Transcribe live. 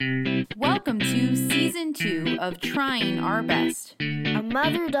Welcome to Season 2 of Trying Our Best, a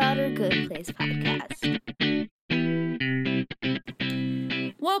mother-daughter good place podcast.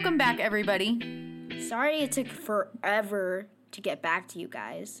 Welcome back, everybody. Sorry it took forever to get back to you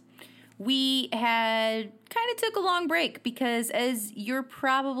guys. We kind of took a long break because, as you're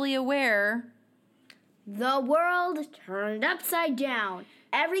probably aware, the world turned upside down.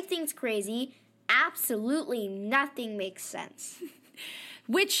 Everything's crazy. Absolutely nothing makes sense.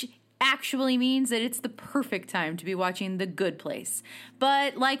 Which actually means that it's the perfect time to be watching The Good Place.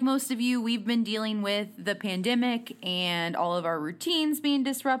 But like most of you, we've been dealing with the pandemic and all of our routines being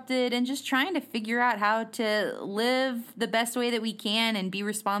disrupted and just trying to figure out how to live the best way that we can and be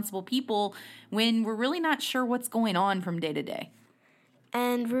responsible people when we're really not sure what's going on from day to day.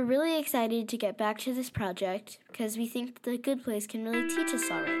 And we're really excited to get back to this project because we think The Good Place can really teach us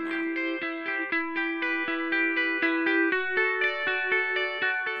all right now.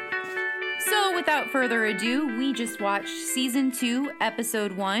 So without further ado, we just watched Season 2,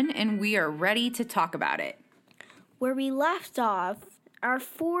 Episode 1, and we are ready to talk about it. Where we left off, our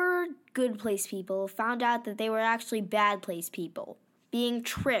 4 Good Place people found out that they were actually Bad Place people, being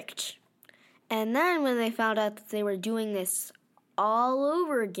tricked. And then when they found out that they were doing this all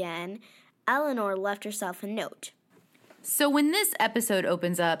over again, Eleanor left herself a note. So when this episode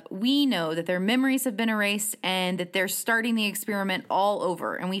opens up, we know that their memories have been erased and that they're starting the experiment all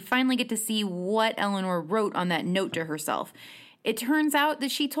over. And we finally get to see what Eleanor wrote on that note to herself. It turns out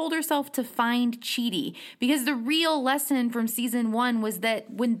that she told herself to find Chidi, because the real lesson from season 1 was that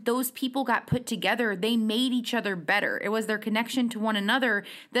when those people got put together, they made each other better. It was their connection to one another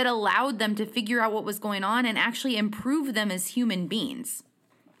that allowed them to figure out what was going on and actually improve them as human beings.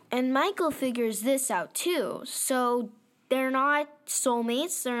 And Michael figures this out too. So they're not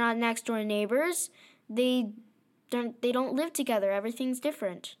soulmates. They're not next door neighbors. They don't live together. Everything's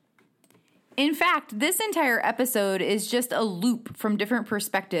different. In fact, this entire episode is just a loop from different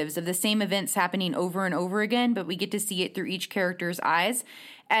perspectives of the same events happening over and over again, but we get to see it through each character's eyes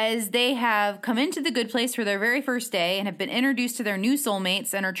as they have come into the Good Place for their very first day and have been introduced to their new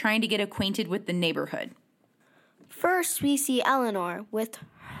soulmates and are trying to get acquainted with the neighborhood. First, we see Eleanor with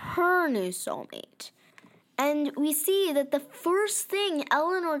her new soulmate. And we see that the first thing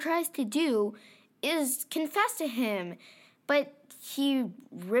Eleanor tries to do is confess to him. But he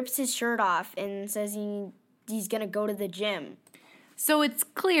rips his shirt off and says he's going to go to the gym. So it's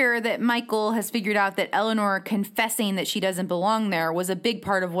clear that Michael has figured out that Eleanor confessing that she doesn't belong there was a big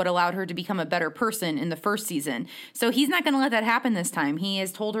part of what allowed her to become a better person in the first season. So he's not going to let that happen this time. He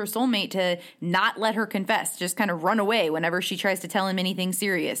has told her soulmate to not let her confess, just kind of run away whenever she tries to tell him anything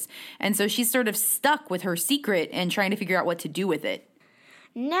serious. And so she's sort of stuck with her secret and trying to figure out what to do with it.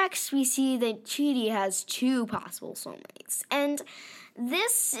 Next, we see that Chidi has 2 possible soulmates. And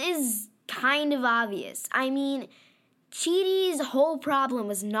this is kind of obvious. I mean, Chidi's whole problem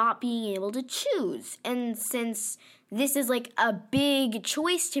was not being able to choose. And since this is like a big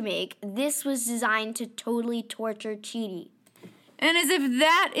choice to make, this was designed to totally torture Chidi. And as if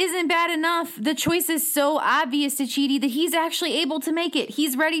that isn't bad enough, the choice is so obvious to Chidi that he's actually able to make it.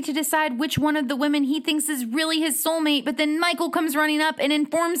 He's ready to decide which one of the women he thinks is really his soulmate, but then Michael comes running up and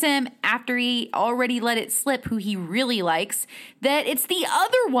informs him, after he already let it slip who he really likes, that it's the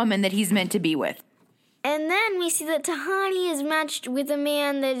other woman that he's meant to be with. And then we see that Tahani is matched with a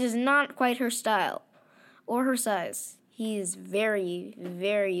man that is not quite her style or her size. He is very,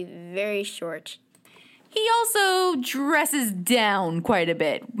 very, very short. He also dresses down quite a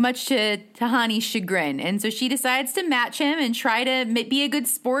bit, much to Tahani's chagrin. And so she decides to match him and try to be a good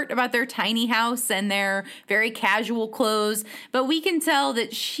sport about their tiny house and their very casual clothes. But we can tell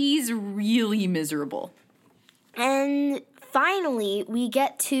that she's really miserable. And finally, we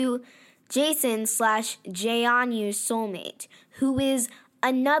get to Jason/Jaeonyu's soulmate, who is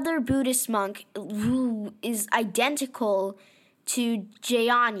another Buddhist monk who is identical to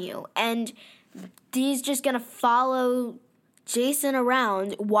Jaeonyu. And he's just going to follow Jason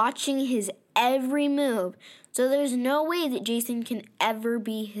around, watching his every move. So there's no way that Jason can ever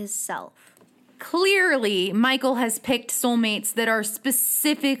be himself. Clearly, Michael has picked soulmates that are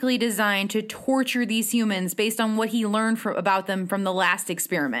specifically designed to torture these humans based on what he learned about them from the last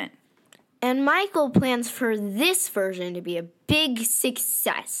experiment. And Michael plans for this version to be a big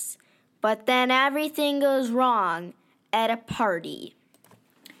success. But then everything goes wrong at a party.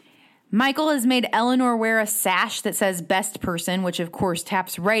 Michael has made Eleanor wear a sash that says best person, which of course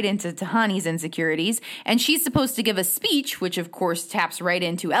taps right into Tahani's insecurities. And she's supposed to give a speech, which of course taps right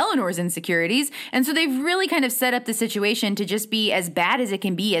into Eleanor's insecurities. And so they've really kind of set up the situation to just be as bad as it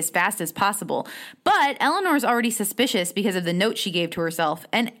can be as fast as possible. But Eleanor's already suspicious because of the note she gave to herself.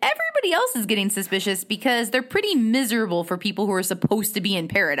 And everybody else is getting suspicious because they're pretty miserable for people who are supposed to be in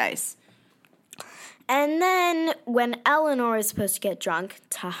paradise. And then, when Eleanor is supposed to get drunk,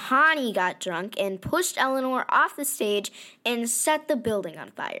 Tahani got drunk and pushed Eleanor off the stage and set the building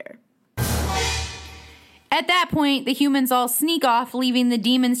on fire. At that point, the humans all sneak off, leaving the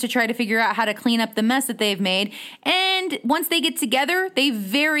demons to try to figure out how to clean up the mess that they've made. And once they get together, they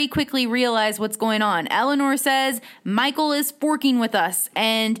very quickly realize what's going on. Eleanor says, Michael is forking with us.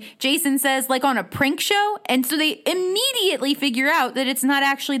 And Jason says, like on a prank show. And so they immediately figure out that it's not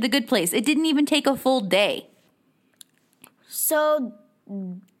actually the good place. It didn't even take a full day. So,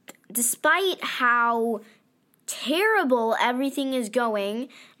 despite how terrible everything is going,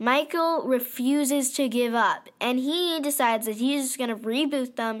 Michael refuses to give up, and he decides that he's just going to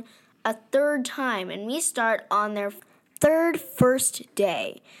reboot them a third time, and we start on their first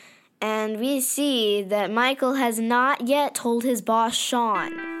day. And we see that Michael has not yet told his boss,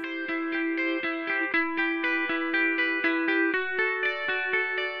 Sean.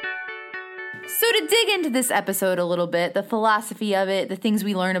 So to dig into this episode a little bit, the philosophy of it, the things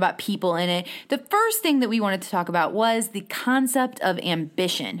we learn about people in it, the first thing that we wanted to talk about was the concept of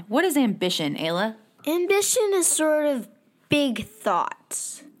ambition. What is ambition, Ayla? Ambition is sort of big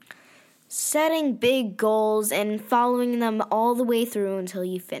thoughts. Setting big goals and following them all the way through until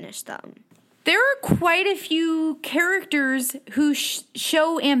you finish them. There are quite a few characters who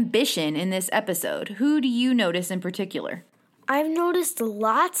show ambition in this episode. Who do you notice in particular? I've noticed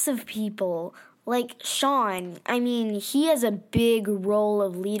lots of people, like Sean. I mean, he has a big role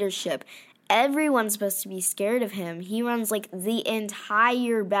of leadership. Everyone's supposed to be scared of him. He runs like the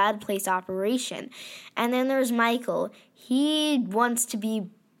entire Bad Place operation. And then there's Michael. He wants to be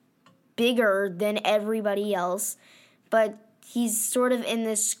bigger than everybody else, but he's sort of in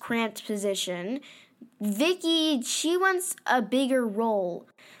this cramped position. Vicky, she wants a bigger role.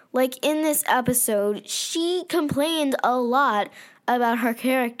 Like in this episode, she complained a lot about her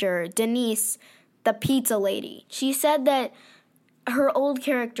character, Denise, the pizza lady. She said that her old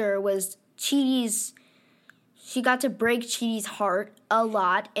character was Chidi's, she got to break Chidi's heart a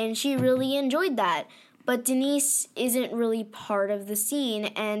lot, and she really enjoyed that. But Denise isn't really part of the scene,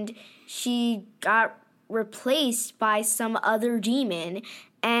 and she got replaced by some other demon,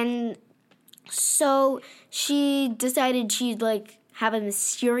 and so she decided she'd have a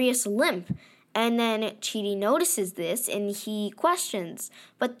mysterious limp. And then Chidi notices this and he questions.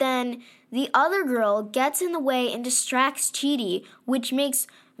 But then the other girl gets in the way and distracts Chidi, which makes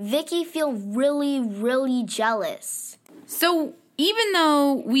Vicky feel really, really jealous. So even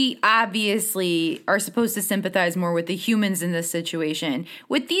though we obviously are supposed to sympathize more with the humans in this situation,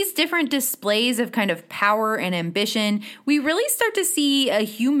 with these different displays of kind of power and ambition, we really start to see a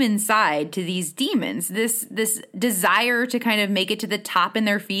human side to these demons. This desire to kind of make it to the top in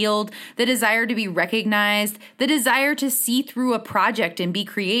their field, the desire to be recognized, the desire to see through a project and be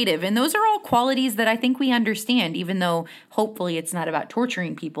creative. And those are all qualities that I think we understand, even though hopefully it's not about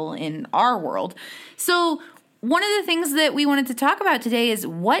torturing people in our world. So one of the things that we wanted to talk about today is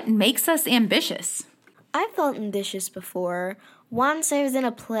what makes us ambitious. I felt ambitious before. Once I was in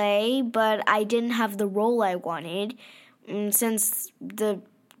a play, but I didn't have the role I wanted. Since the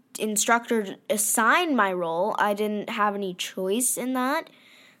instructor assigned my role, I didn't have any choice in that.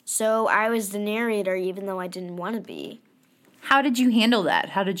 So I was the narrator even though I didn't want to be. How did you handle that?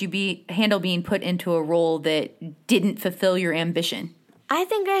 How did you handle being put into a role that didn't fulfill your ambition? I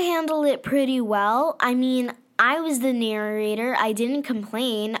think I handled it pretty well. I mean, I was the narrator. I didn't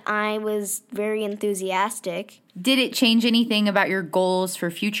complain. I was very enthusiastic. Did it change anything about your goals for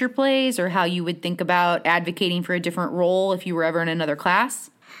future plays or how you would think about advocating for a different role if you were ever in another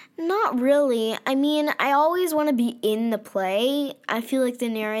class? Not really. I mean, I always want to be in the play. I feel like the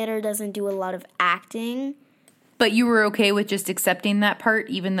narrator doesn't do a lot of acting. But you were okay with just accepting that part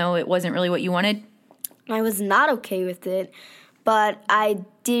even though it wasn't really what you wanted? I was not okay with it. But I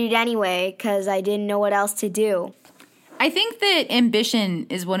did it anyway because I didn't know what else to do. I think that ambition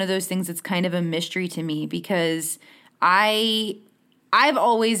is one of those things that's kind of a mystery to me because I've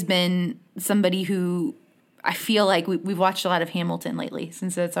always been somebody who I feel like we've watched a lot of Hamilton lately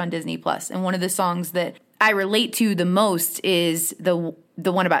since it's on Disney Plus. And one of the songs that I relate to the most is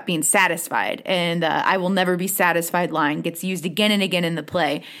the one about being satisfied, and I will never be satisfied line gets used again and again in the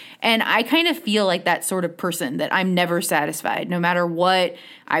play. And I kind of feel like that sort of person, that I'm never satisfied. No matter what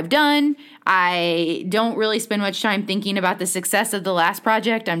I've done, I don't really spend much time thinking about the success of the last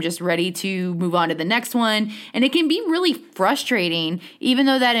project. I'm just ready to move on to the next one. And it can be really frustrating. Even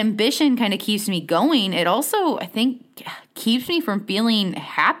though that ambition kind of keeps me going, it also, I think, keeps me from feeling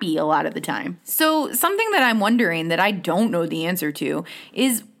happy a lot of the time. So something that I'm wondering that I don't know the answer to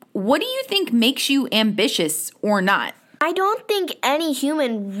is, what do you think makes you ambitious or not? I don't think any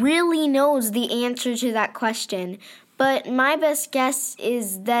human really knows the answer to that question, but my best guess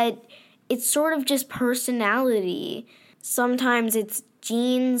is that it's sort of just personality. Sometimes it's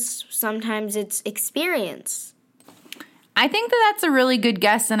genes, sometimes it's experience. I think that that's a really good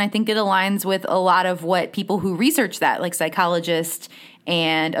guess, and I think it aligns with a lot of what people who research that, like psychologists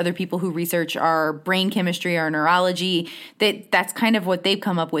and other people who research our brain chemistry, our neurology, that's kind of what they've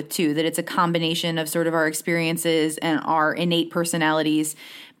come up with too, that it's a combination of sort of our experiences and our innate personalities.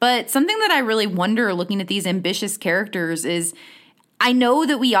 But something that I really wonder looking at these ambitious characters is, I know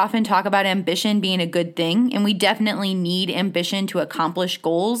that we often talk about ambition being a good thing, and we definitely need ambition to accomplish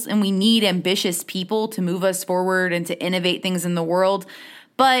goals, and we need ambitious people to move us forward and to innovate things in the world.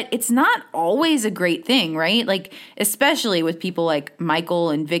 But it's not always a great thing, right? Like, especially with people like Michael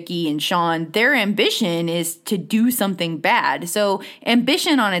and Vicky and Sean, their ambition is to do something bad. So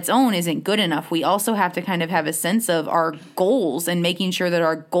ambition on its own isn't good enough. We also have to kind of have a sense of our goals and making sure that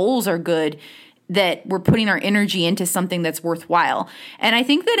our goals are good, that we're putting our energy into something that's worthwhile. And I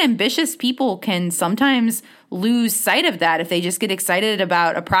think that ambitious people can sometimes lose sight of that if they just get excited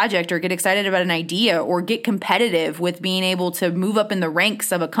about a project or get excited about an idea or get competitive with being able to move up in the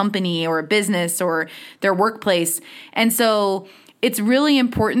ranks of a company or a business or their workplace. And so it's really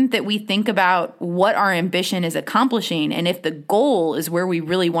important that we think about what our ambition is accomplishing and if the goal is where we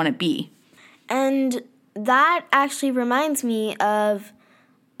really want to be. And that actually reminds me of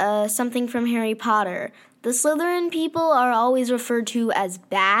something from Harry Potter. The Slytherin people are always referred to as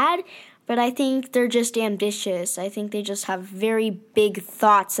bad, but I think they're just ambitious. I think they just have very big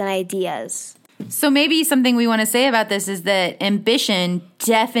thoughts and ideas. So maybe something we want to say about this is that ambition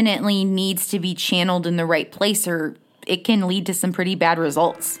definitely needs to be channeled in the right place, or it can lead to some pretty bad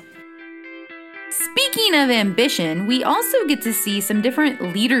results. Speaking of ambition, we also get to see some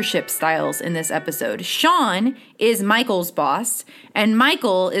different leadership styles in this episode. Sean is Michael's boss, and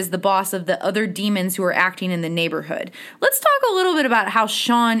Michael is the boss of the other demons who are acting in the neighborhood. Let's talk a little bit about how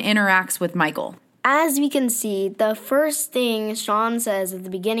Sean interacts with Michael. As we can see, the first thing Sean says at the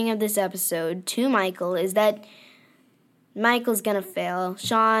beginning of this episode to Michael is that Michael's gonna fail.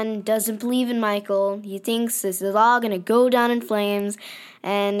 Sean doesn't believe in Michael. He thinks this is all gonna go down in flames,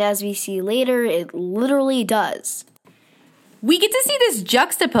 and as we see later, it literally does. We get to see this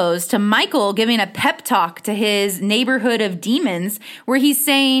juxtaposed to Michael giving a pep talk to his neighborhood of demons where he's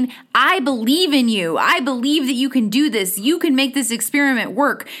saying, I believe in you. I believe that you can do this. You can make this experiment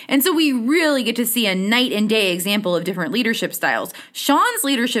work. And so we really get to see a night and day example of different leadership styles. Sean's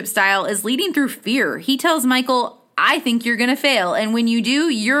leadership style is leading through fear. He tells Michael, I think you're going to fail. And when you do,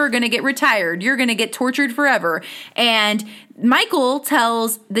 you're going to get retired. You're going to get tortured forever. And Michael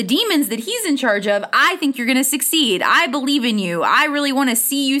tells the demons that he's in charge of, I think you're going to succeed. I believe in you. I really want to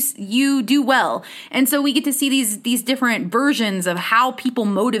see you do well. And so we get to see these different versions of how people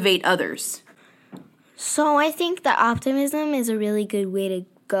motivate others. So I think that optimism is a really good way to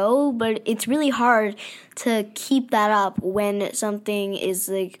go, but it's really hard to keep that up when something is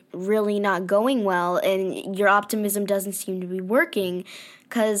like really not going well and your optimism doesn't seem to be working,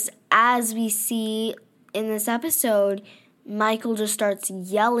 because as we see in this episode, Michael just starts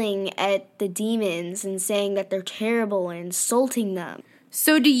yelling at the demons and saying that they're terrible and insulting them.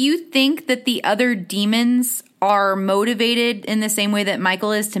 So do you think that the other demons are motivated in the same way that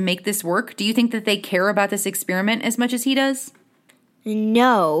Michael is to make this work? Do you think that they care about this experiment as much as he does?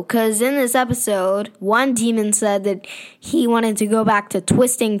 No, because in this episode, one demon said that he wanted to go back to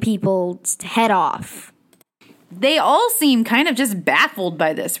twisting people's head off. They all seem kind of just baffled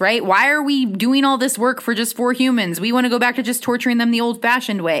by this, right? Why are we doing all this work for just 4 humans? We want to go back to just torturing them the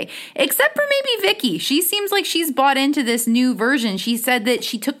old-fashioned way. Except for maybe Vicky. She seems like she's bought into this new version. She said that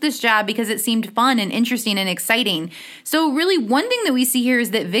she took this job because it seemed fun and interesting and exciting. So really, one thing that we see here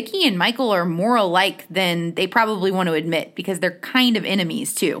is that Vicky and Michael are more alike than they probably want to admit, because they're kind of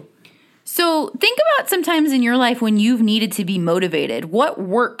enemies too. So think about sometimes in your life when you've needed to be motivated. What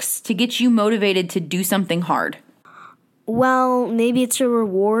works to get you motivated to do something hard? Well, maybe it's a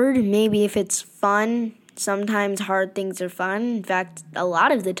reward. Maybe if it's fun, sometimes hard things are fun. In fact, a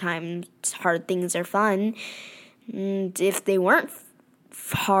lot of the times hard things are fun. And if they weren't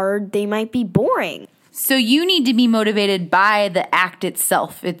hard, they might be boring. So you need to be motivated by the act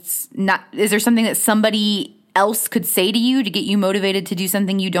itself. It's not, is there something that somebody else could say to you to get you motivated to do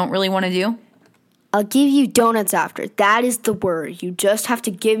something you don't really want to do? I'll give you donuts after. That is the word. You just have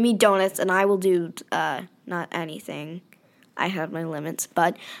to give me donuts and I will do, not anything. I have my limits,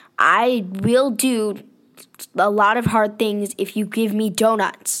 but I will do a lot of hard things if you give me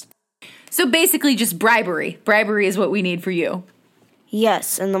donuts. So basically just bribery. Bribery is what we need for you.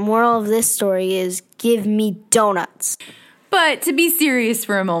 Yes, and the moral of this story is give me donuts. But to be serious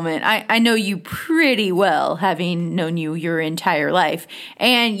for a moment, I know you pretty well, having known you your entire life,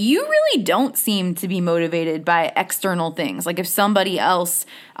 and you really don't seem to be motivated by external things. Like if somebody else,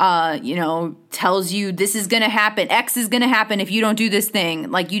 tells you this is going to happen, X is going to happen if you don't do this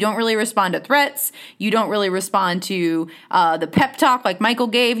thing. Like you don't really respond to threats. You don't really respond to the pep talk like Michael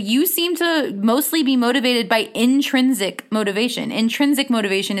gave. You seem to mostly be motivated by intrinsic motivation. Intrinsic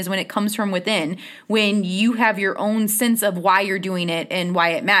motivation is when it comes from within, when you have your own sense of why you're doing it and why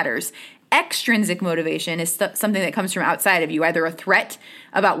it matters. Extrinsic motivation is something that comes from outside of you, either a threat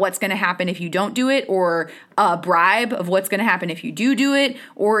about what's going to happen if you don't do it, or a bribe of what's going to happen if you do it,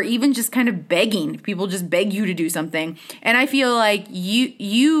 or even just kind of begging. People just beg you to do something. And I feel like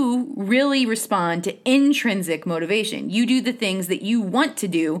you really respond to intrinsic motivation. You do the things that you want to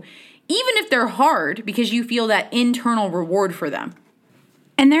do, even if they're hard, because you feel that internal reward for them.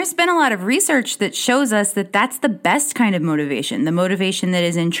 And there's been a lot of research that shows us that that's the best kind of motivation. The motivation that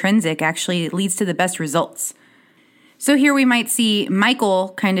is intrinsic actually leads to the best results. So here we might see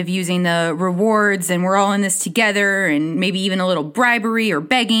Michael kind of using the rewards and we're all in this together and maybe even a little bribery or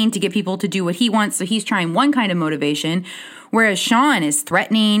begging to get people to do what he wants. So he's trying one kind of motivation, whereas Sean is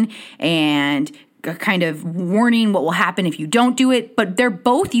threatening and kind of warning what will happen if you don't do it, but they're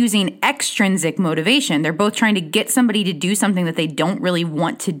both using extrinsic motivation. They're both trying to get somebody to do something that they don't really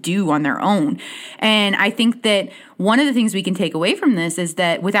want to do on their own. And I think that one of the things we can take away from this is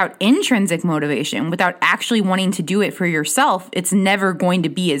that without intrinsic motivation, without actually wanting to do it for yourself, it's never going to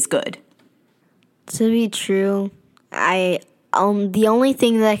be as good. To be true, the only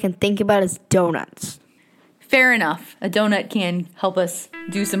thing that I can think about is donuts. Fair enough. A donut can help us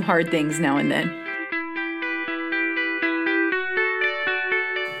do some hard things now and then.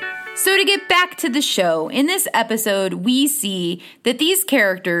 So to get back to the show, in this episode, we see that these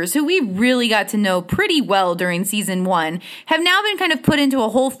characters, who we really got to know pretty well during season 1, have now been kind of put into a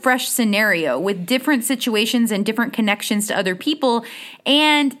whole fresh scenario with different situations and different connections to other people.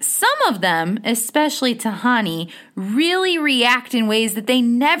 And some of them, especially Tahani, really react in ways that they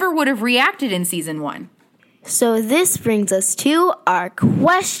never would have reacted in season 1. So this brings us to our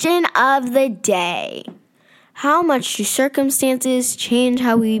question of the day. How much do circumstances change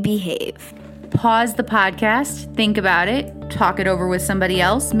how we behave? Pause the podcast, think about it, talk it over with somebody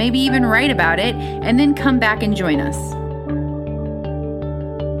else, maybe even write about it, and then come back and join us.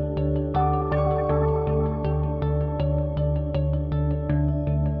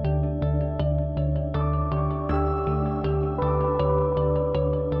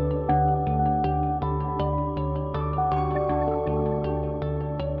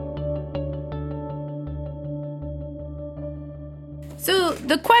 So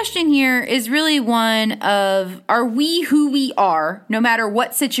the question here is really one of, are we who we are, no matter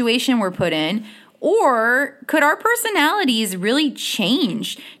what situation we're put in, or could our personalities really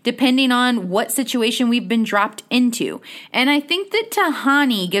change depending on what situation we've been dropped into? And I think that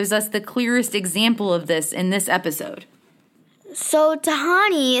Tahani gives us the clearest example of this in this episode. So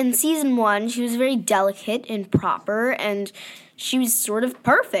Tahani, in season 1, she was very delicate and proper, and she was sort of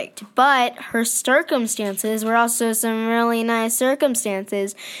perfect, but her circumstances were also some really nice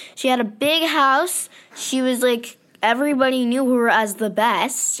circumstances. She had a big house. She was like, everybody knew her as the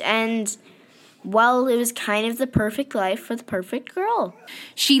best, and well, it was kind of the perfect life for the perfect girl.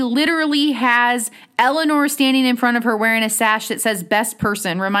 She literally has Eleanor standing in front of her wearing a sash that says best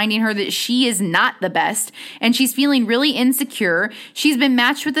person, reminding her that she is not the best, and she's feeling really insecure. She's been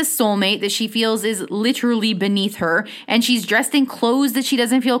matched with a soulmate that she feels is literally beneath her, and she's dressed in clothes that she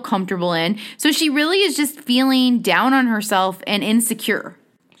doesn't feel comfortable in. So she really is just feeling down on herself and insecure.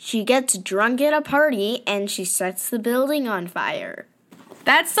 She gets drunk at a party, and she sets the building on fire.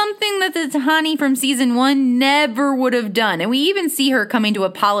 That's something that the Tahani from season 1 never would have done. And we even see her coming to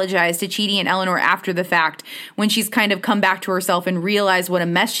apologize to Chidi and Eleanor after the fact, when she's kind of come back to herself and realized what a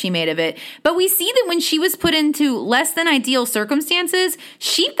mess she made of it. But we see that when she was put into less than ideal circumstances,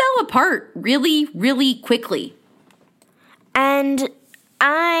 she fell apart really, really quickly. And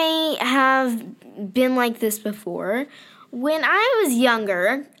I have been like this before. When I was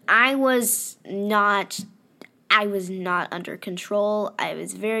younger, I was not under control. I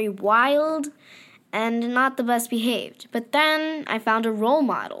was very wild and not the best behaved. But then I found a role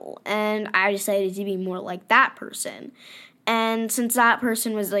model, and I decided to be more like that person. And since that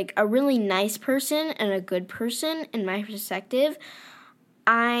person was like a really nice person and a good person in my perspective,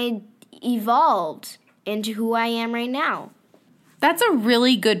 I evolved into who I am right now. That's a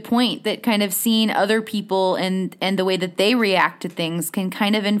really good point, that kind of seeing other people and the way that they react to things can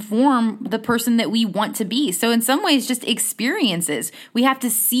kind of inform the person that we want to be. So in some ways, just experiences. We have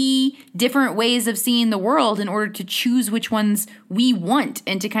to see different ways of seeing the world in order to choose which ones we want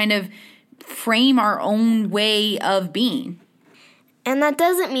and to kind of frame our own way of being. And that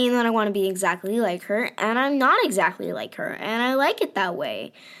doesn't mean that I want to be exactly like her, and I'm not exactly like her, and I like it that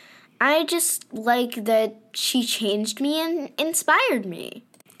way. I just like that she changed me and inspired me.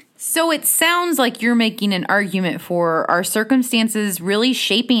 So it sounds like you're making an argument for our circumstances really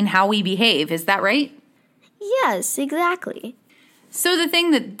shaping how we behave. Is that right? Yes, exactly. So the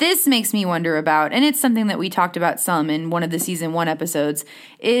thing that this makes me wonder about, and it's something that we talked about some in one of the season 1 episodes,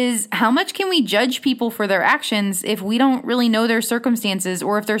 is how much can we judge people for their actions if we don't really know their circumstances,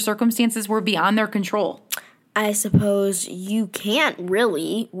 or if their circumstances were beyond their control? I suppose you can't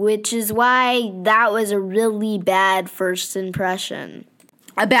really, which is why that was a really bad first impression.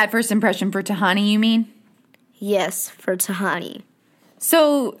 A bad first impression for Tahani, you mean? Yes, for Tahani.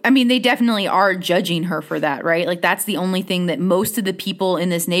 So, I mean, they definitely are judging her for that, right? Like, that's the only thing that most of the people in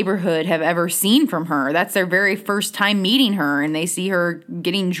this neighborhood have ever seen from her. That's their very first time meeting her, and they see her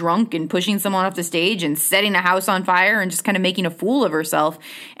getting drunk and pushing someone off the stage and setting a house on fire and just kind of making a fool of herself.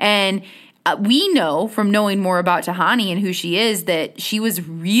 And we know from knowing more about Tahani and who she is that she was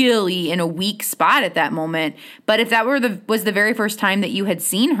really in a weak spot at that moment. But if that was the very first time that you had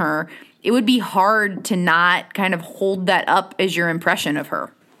seen her, it would be hard to not kind of hold that up as your impression of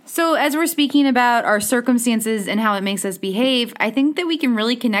her. So as we're speaking about our circumstances and how it makes us behave, I think that we can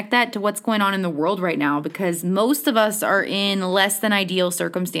really connect that to what's going on in the world right now, because most of us are in less than ideal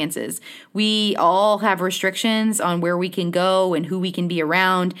circumstances. We all have restrictions on where we can go and who we can be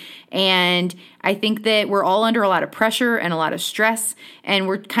around. And I think that we're all under a lot of pressure and a lot of stress, and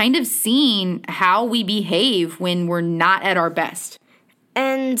we're kind of seeing how we behave when we're not at our best.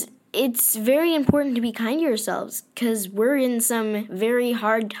 And it's very important to be kind to yourselves, because we're in some very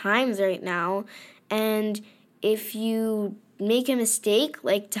hard times right now. And if you make a mistake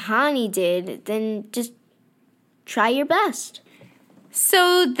like Tahani did, then just try your best.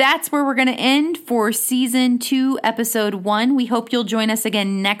 So that's where we're going to end for Season 2, Episode 1. We hope you'll join us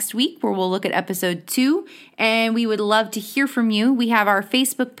again next week, where we'll look at Episode 2. And we would love to hear from you. We have our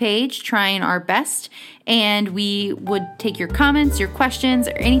Facebook page, Trying Our Best. And we would take your comments, your questions,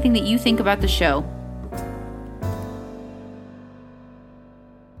 or anything that you think about the show.